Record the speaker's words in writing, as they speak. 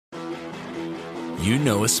You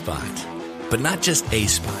know a spot, but not just a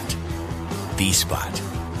spot, the spot.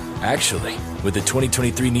 Actually, with the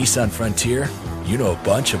 2023 Nissan Frontier, you know a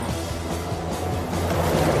bunch of them.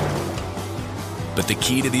 But the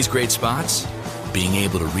key to these great spots? Being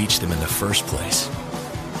able to reach them in the first place.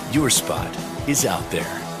 Your spot is out there.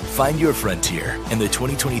 Find your Frontier in the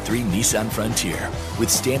 2023 Nissan Frontier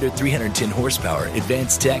with standard 310 horsepower,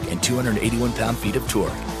 advanced tech, and 281 pound-feet of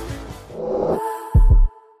torque.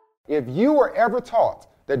 If you were ever taught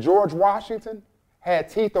that George Washington had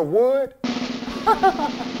teeth of wood,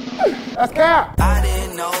 that's cap. I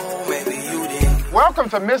didn't know, maybe you didn't. Welcome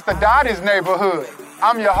to Mr. Dottie's neighborhood.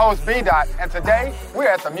 I'm your host, B-Dot, and today we're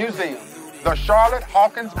at the museum, the Charlotte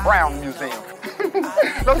Hawkins Brown Museum.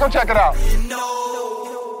 Let's go check it out.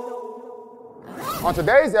 On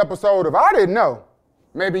today's episode of I Didn't Know,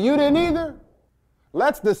 maybe you didn't either,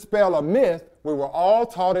 let's dispel a myth we were all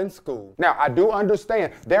taught in school. Now, I do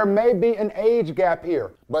understand there may be an age gap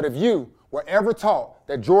here, but if you were ever taught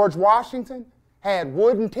that George Washington had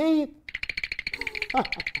wooden teeth,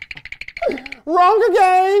 wrong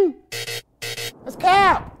again. It's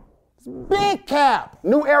cap. It's big cap.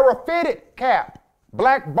 New era fitted cap.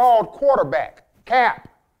 Black bald quarterback cap.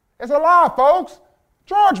 It's a lie, folks.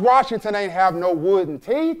 George Washington ain't have no wooden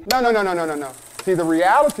teeth. No. See, the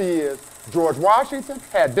reality is George Washington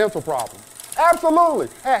had dental problems. Absolutely.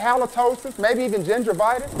 Had halitosis, maybe even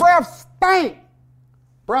gingivitis. Breath stank.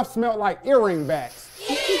 Breath smelled like earring backs.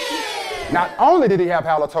 Not only did he have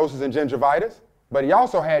halitosis and gingivitis, but he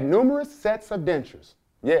also had numerous sets of dentures.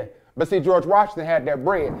 Yeah, but see, George Washington had that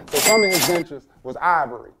bread, so some of his dentures was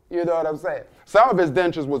ivory. You know what I'm saying? Some of his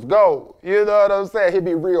dentures was gold. You know what I'm saying? He'd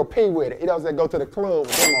be real P with it. He doesn't go to the club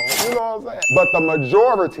with them on. You know what I'm saying? But the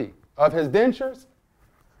majority of his dentures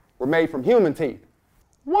were made from human teeth.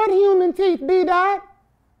 What human teeth, B-Dot?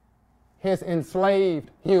 His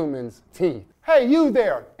enslaved human's teeth. Hey, you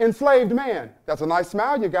there, enslaved man. That's a nice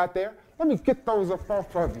smile you got there. Let me get those up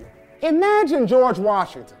off of you. Imagine George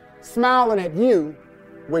Washington smiling at you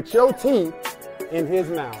with your teeth in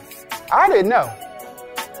his mouth. I didn't know.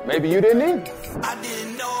 Maybe you didn't either. I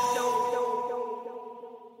didn't know.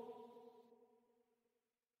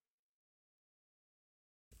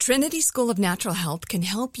 Trinity School of Natural Health can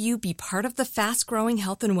help you be part of the fast-growing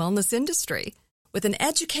health and wellness industry. With an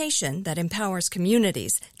education that empowers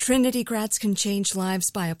communities, Trinity grads can change lives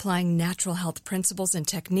by applying natural health principles and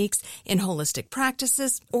techniques in holistic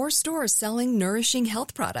practices or stores selling nourishing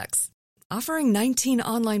health products. Offering 19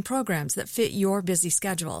 online programs that fit your busy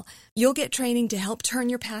schedule, you'll get training to help turn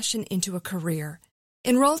your passion into a career.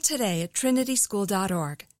 Enroll today at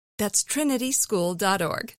trinityschool.org. That's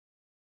trinityschool.org.